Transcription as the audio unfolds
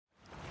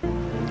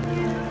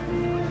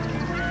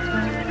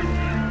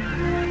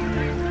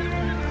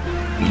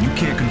When you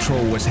can't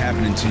control what's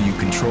happening to you,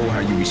 control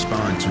how you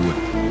respond to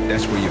it.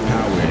 That's where your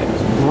power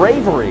is.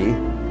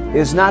 Bravery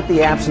is not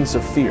the absence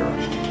of fear.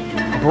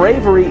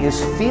 Bravery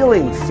is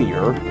feeling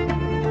fear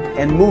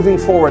and moving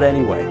forward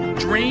anyway.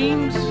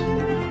 Dreams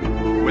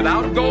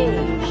without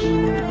goals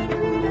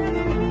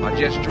are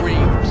just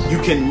dreams. You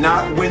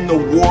cannot win the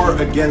war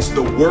against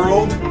the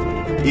world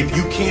if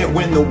you can't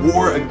win the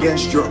war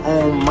against your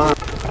own mind.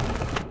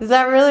 Is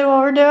that really what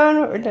we're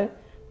doing? We're doing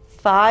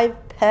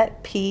 5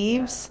 pet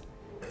peeves.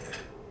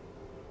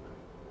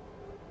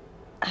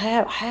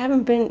 I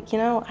haven't been, you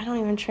know, I don't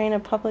even train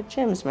at public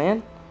gyms,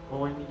 man.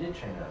 Well, when you did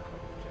train at a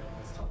public gym,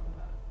 let's talk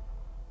about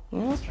it.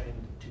 Yeah. Let's train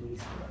 2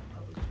 weeks ago at a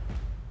public gym.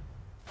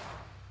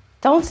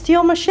 Don't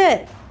steal my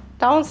shit.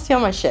 Don't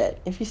steal my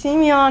shit. If you see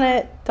me on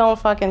it, don't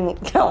fucking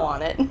go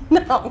on it.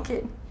 No, I'm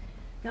kidding.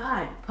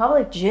 God,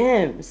 public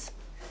gyms.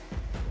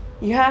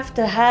 You have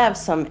to have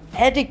some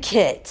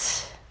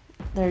etiquette.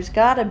 There's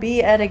gotta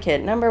be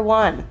etiquette. Number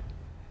 1,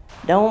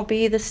 don't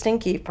be the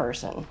stinky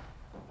person.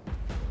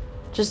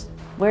 Just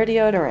wear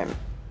deodorant.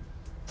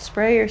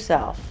 Spray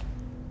yourself.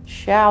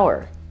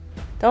 Shower.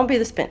 Don't be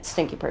the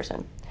stinky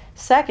person.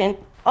 Second,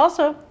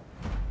 also,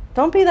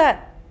 don't be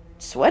that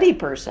sweaty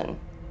person.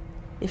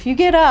 If you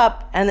get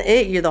up and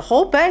the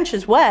whole bench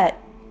is wet,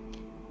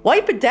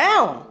 wipe it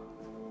down.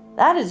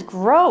 That is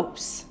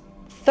gross.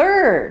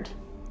 Third,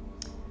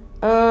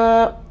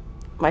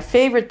 my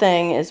favorite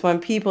thing is when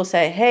people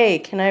say, hey,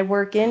 can I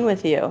work in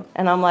with you?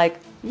 And I'm like,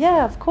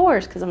 yeah, of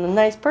course, because I'm a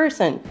nice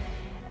person.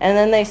 And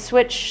then they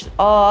switch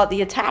the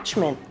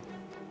attachment.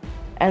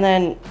 And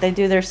then they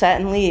do their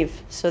set and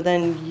leave. So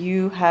then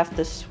you have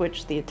to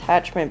switch the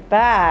attachment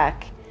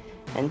back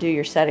and do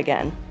your set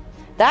again.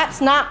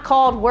 That's not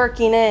called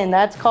working in.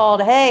 That's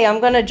called, hey, I'm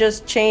gonna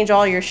just change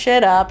all your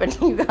shit up and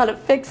you gotta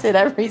fix it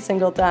every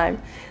single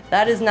time.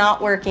 That is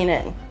not working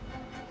in.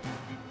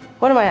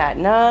 What am I at?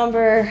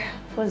 Number,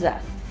 what is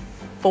that?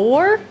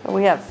 4?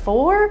 We have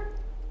 4?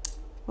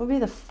 What would be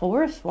the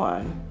 4th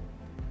one?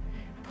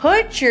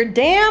 Put your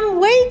damn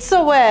weights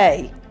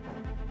away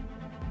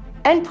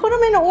and put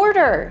them in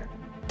order.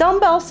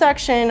 Dumbbell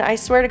section, I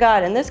swear to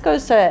God, and this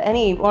goes to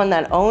anyone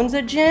that owns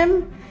a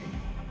gym.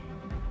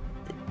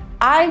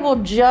 I will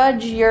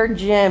judge your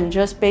gym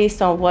just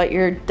based on what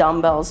your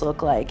dumbbells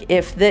look like.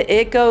 If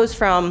it goes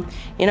from,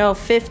 you know,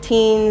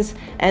 15s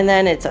and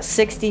then it's a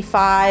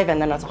 65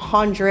 and then it's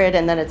 100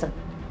 and then it's a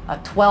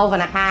 12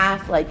 and a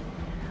half, like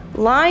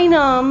line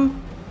them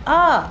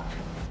up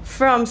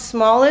from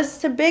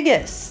smallest to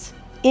biggest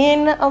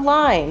in a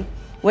line.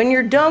 When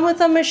you're done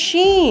with a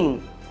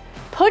machine,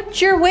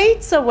 put your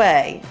weights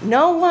away.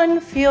 No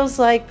one feels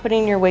like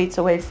putting your weights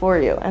away for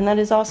you, and that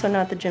is also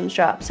not the gym's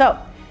job. So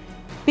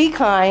be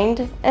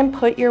kind and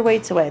put your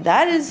weights away.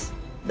 That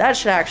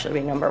should actually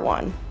be number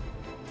 1.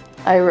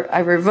 I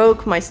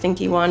revoke my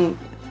stinky one.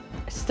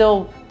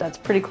 Still, that's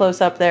pretty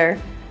close up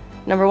there.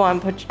 Number 1,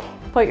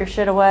 put your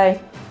shit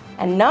away.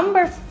 And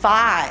number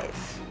 5.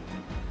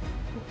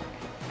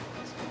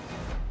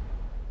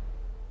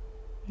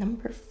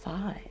 Number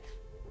 5.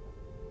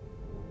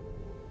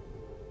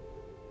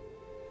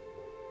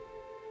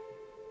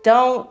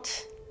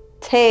 Don't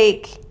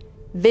take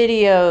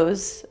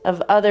videos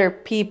of other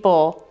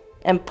people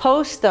and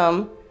post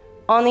them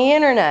on the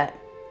internet.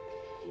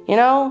 You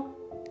know,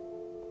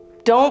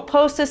 don't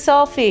post a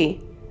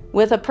selfie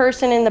with a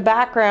person in the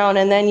background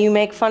and then you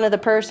make fun of the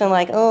person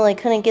like, oh, I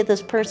couldn't get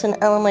this person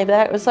out of my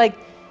back. It's like,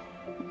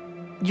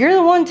 you're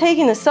the one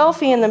taking the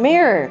selfie in the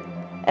mirror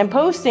and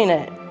posting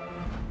it.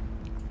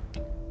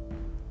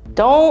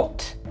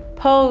 Don't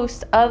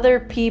post other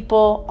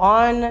people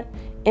on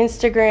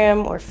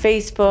Instagram or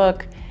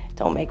Facebook.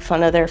 Don't make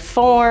fun of their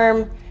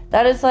form.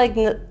 That is like,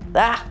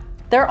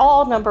 they're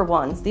all number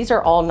 1s. These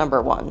are all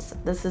number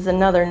 1s. This is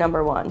another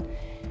number 1.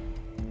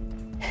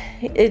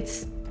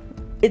 It's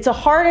a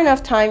hard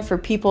enough time for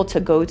people to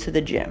go to the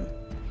gym.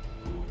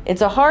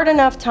 It's a hard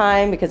enough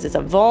time because it's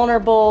a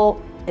vulnerable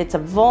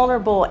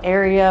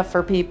area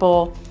for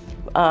people,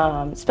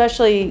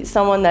 especially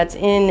someone that's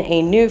in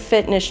a new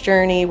fitness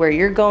journey where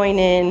you're going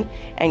in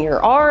and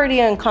you're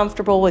already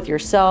uncomfortable with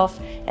yourself,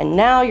 and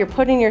now you're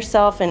putting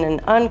yourself in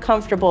an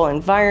uncomfortable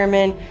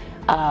environment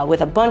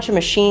with a bunch of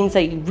machines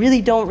that you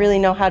really don't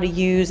know how to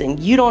use, and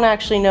you don't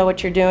actually know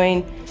what you're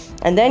doing.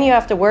 And then you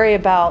have to worry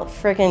about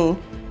frickin'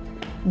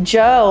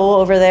 Joe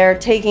over there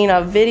taking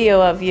a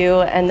video of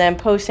you and then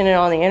posting it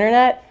on the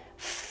internet.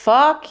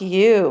 Fuck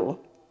you.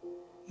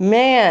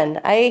 Man,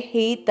 I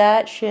hate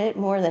that shit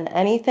more than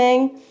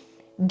anything.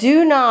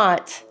 Do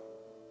not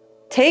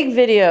take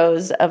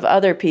videos of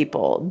other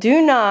people.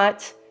 Do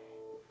not,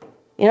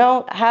 you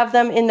know, have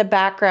them in the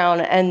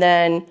background and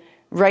then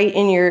write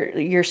in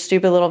your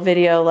stupid little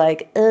video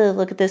like, oh,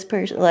 look at this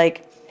person,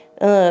 like,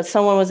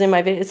 someone was in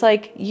my video. It's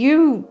like,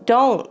 you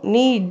don't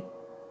need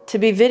to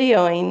be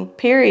videoing,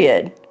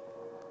 period.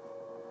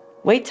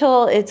 Wait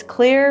till it's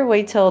clear,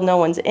 wait till no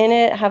one's in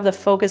it, have the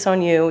focus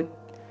on you.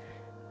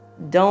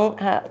 Don't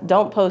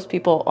post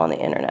people on the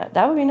internet.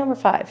 That would be number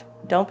 5.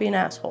 Don't be an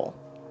asshole.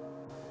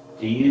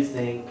 Do you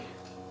think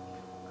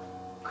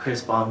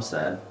Chris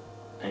Bumstead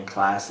and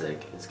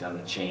classic is going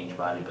to change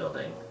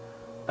bodybuilding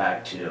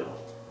back to,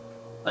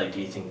 like,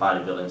 do you think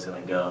bodybuilding is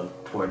going to go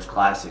towards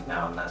classic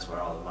now, and that's where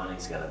all the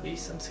money's going to be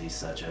since he's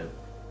such a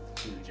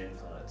huge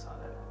influence on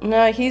it?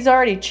 No, he's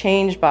already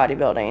changed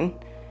bodybuilding.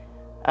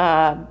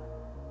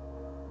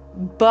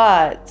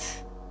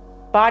 But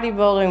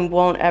bodybuilding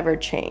won't ever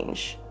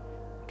change,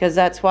 because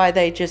that's why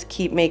they just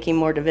keep making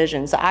more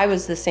divisions. I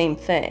was the same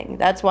thing.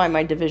 That's why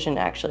my division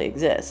actually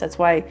exists. That's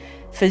why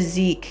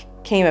physique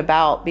came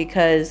about,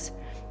 because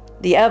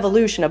the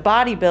evolution of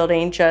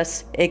bodybuilding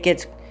just, it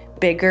gets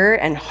bigger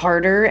and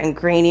harder and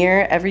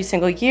grainier every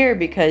single year,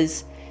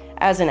 because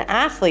as an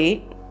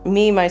athlete,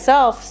 me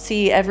myself,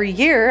 see every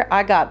year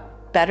I got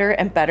better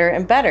and better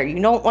and better. You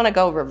don't want to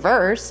go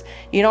reverse.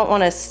 You don't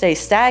want to stay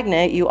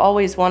stagnant. You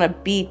always want to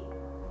beat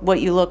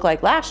what you look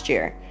like last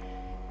year.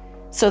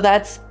 So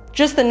that's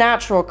just the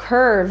natural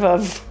curve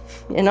of,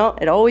 you know,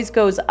 it always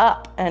goes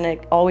up and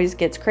it always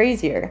gets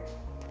crazier.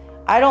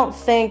 I don't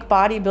think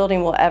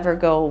bodybuilding will ever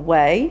go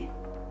away.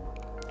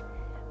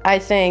 I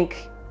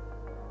think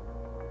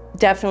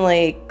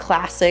definitely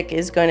classic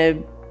is going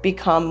to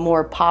become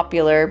more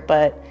popular,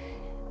 but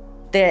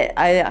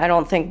I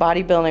don't think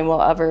bodybuilding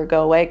will ever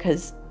go away,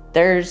 because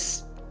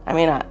there's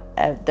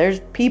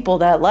people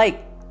that like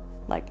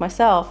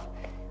myself,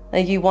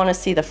 like, you want to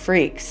see the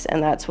freaks,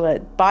 and that's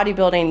what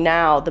bodybuilding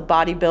now, the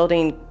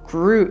bodybuilding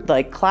group,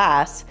 like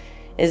class,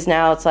 is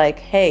now. It's like,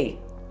 hey,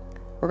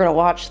 we're gonna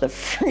watch the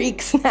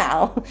freaks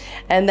now.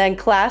 And then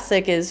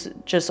classic is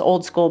just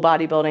old school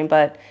bodybuilding,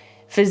 but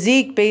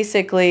physique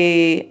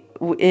basically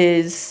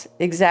is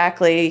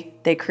exactly,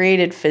 they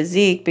created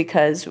physique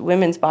because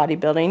women's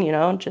bodybuilding, you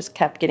know, just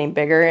kept getting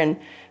bigger and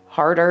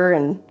harder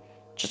and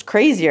just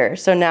crazier.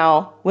 So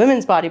now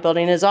women's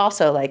bodybuilding is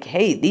also like,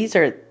 hey, these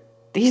are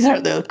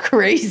the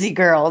crazy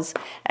girls,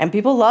 and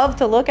people love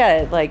to look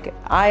at it. Like,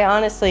 I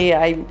honestly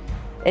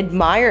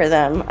admire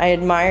them. I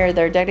admire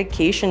their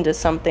dedication to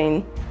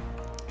something.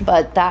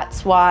 But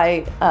that's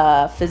why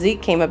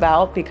physique came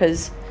about,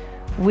 because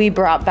we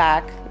brought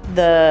back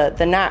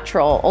the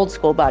natural old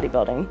school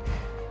bodybuilding.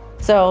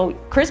 So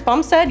Chris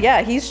Bumstead,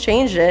 yeah, he's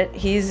changed it.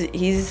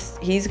 He's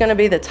going to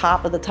be the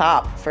top of the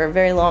top for a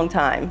very long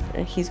time.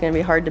 He's going to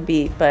be hard to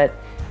beat, but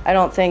I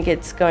don't think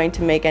it's going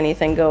to make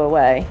anything go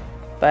away.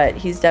 But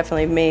he's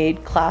definitely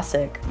made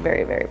classic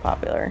very, very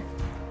popular.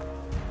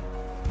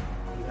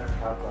 You never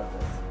talked about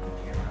this on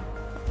camera.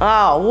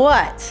 Oh,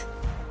 what?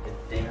 Is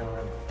Dana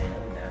Linn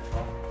family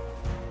natural?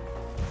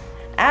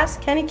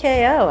 Ask Kenny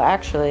KO,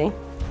 actually.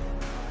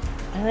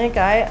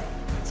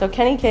 So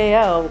Kenny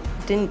KO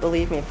didn't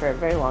believe me for a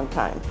very long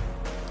time.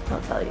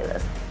 I'll tell you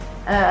this.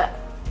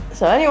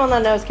 So anyone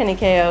that knows Kenny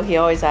KO, he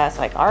always asks,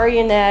 like, are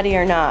you natty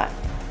or not?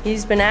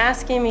 He's been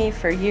asking me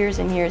for years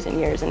and years and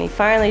years, and he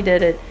finally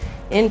did it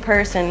in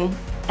person,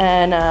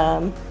 and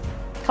a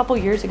couple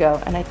years ago,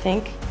 and I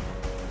think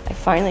I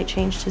finally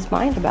changed his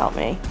mind about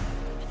me.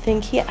 I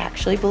think he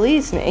actually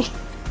believes me.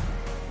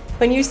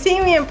 When you see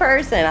me in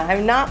person,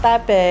 I'm not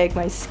that big.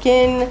 My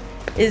skin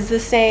is the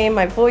same,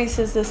 my voice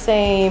is the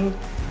same.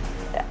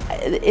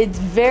 It's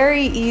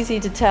very easy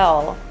to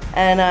tell.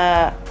 And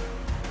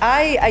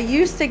I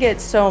used to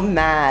get so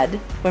mad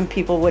when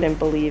people wouldn't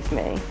believe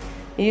me.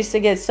 I used to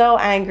get so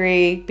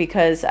angry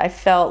because I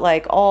felt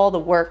like all the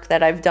work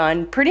that I've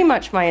done pretty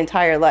much my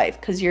entire life,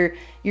 because you're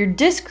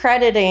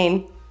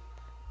discrediting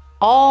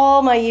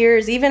all my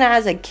years, even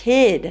as a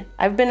kid.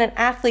 I've been an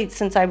athlete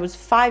since I was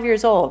 5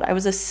 years old. I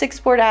was a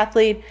six-sport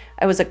athlete.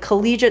 I was a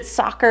collegiate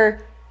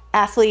soccer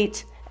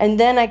athlete, and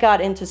then I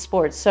got into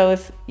sports. So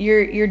if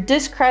you're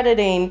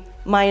discrediting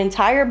my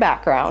entire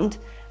background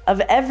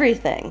of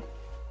everything,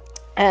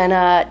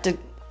 and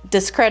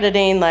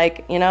discrediting,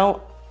 like, you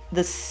know,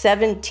 the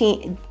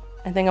 17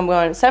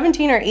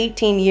 or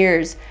 18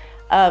 years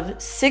of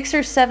 6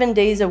 or 7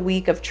 days a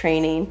week of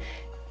training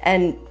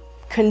and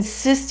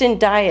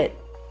consistent diet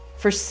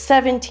for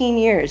 17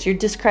 years. You're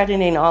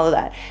discrediting all of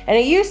that. And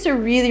it used to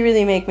really,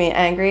 really make me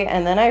angry.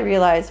 And then I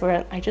realized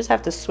I just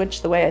have to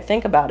switch the way I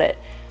think about it.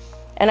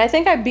 And I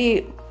think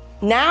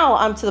now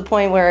I'm to the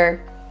point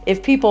where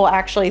if people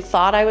actually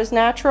thought I was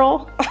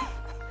natural,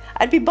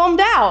 I'd be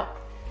bummed out.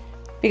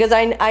 Because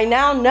I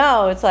now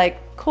know, it's like,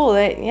 cool,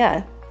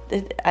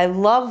 I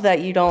love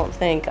that you don't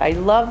think. I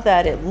love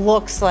that it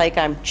looks like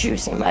I'm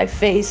juicing my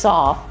face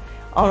off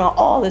on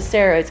all the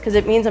steroids, because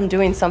it means I'm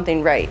doing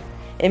something right.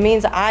 It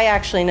means I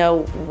actually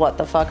know what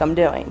the fuck I'm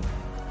doing.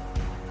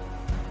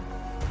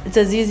 It's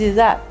as easy as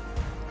that.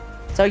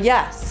 So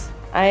yes,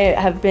 I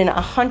have been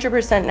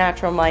 100%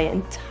 natural my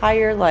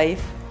entire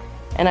life,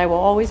 and I will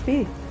always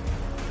be.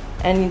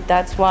 And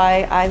that's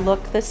why I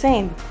look the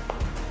same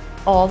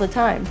all the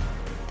time.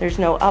 There's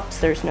no ups,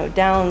 there's no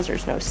downs,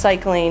 there's no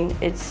cycling.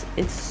 It's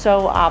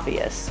so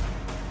obvious.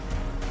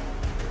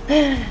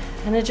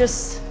 And it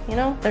just, you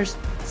know,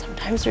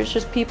 sometimes there's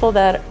just people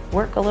that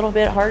work a little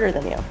bit harder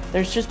than you.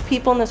 There's just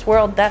people in this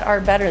world that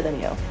are better than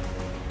you.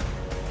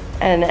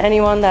 And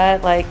anyone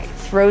that like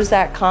throws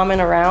that comment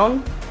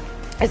around,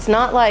 it's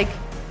not like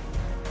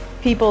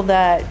people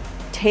that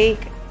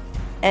take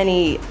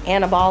any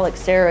anabolic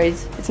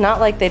steroids, it's not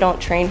like they don't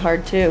train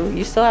hard too.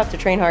 You still have to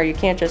train hard. You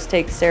can't just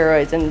take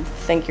steroids and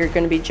think you're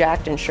going to be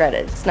jacked and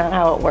shredded. It's not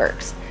how it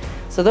works.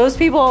 So those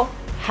people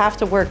have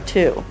to work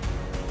too.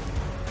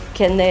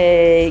 Can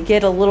they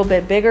get a little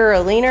bit bigger or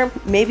leaner?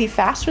 Maybe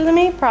faster than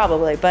me?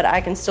 Probably, but I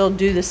can still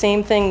do the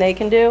same thing they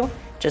can do,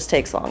 just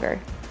takes longer.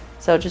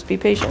 So just be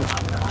patient.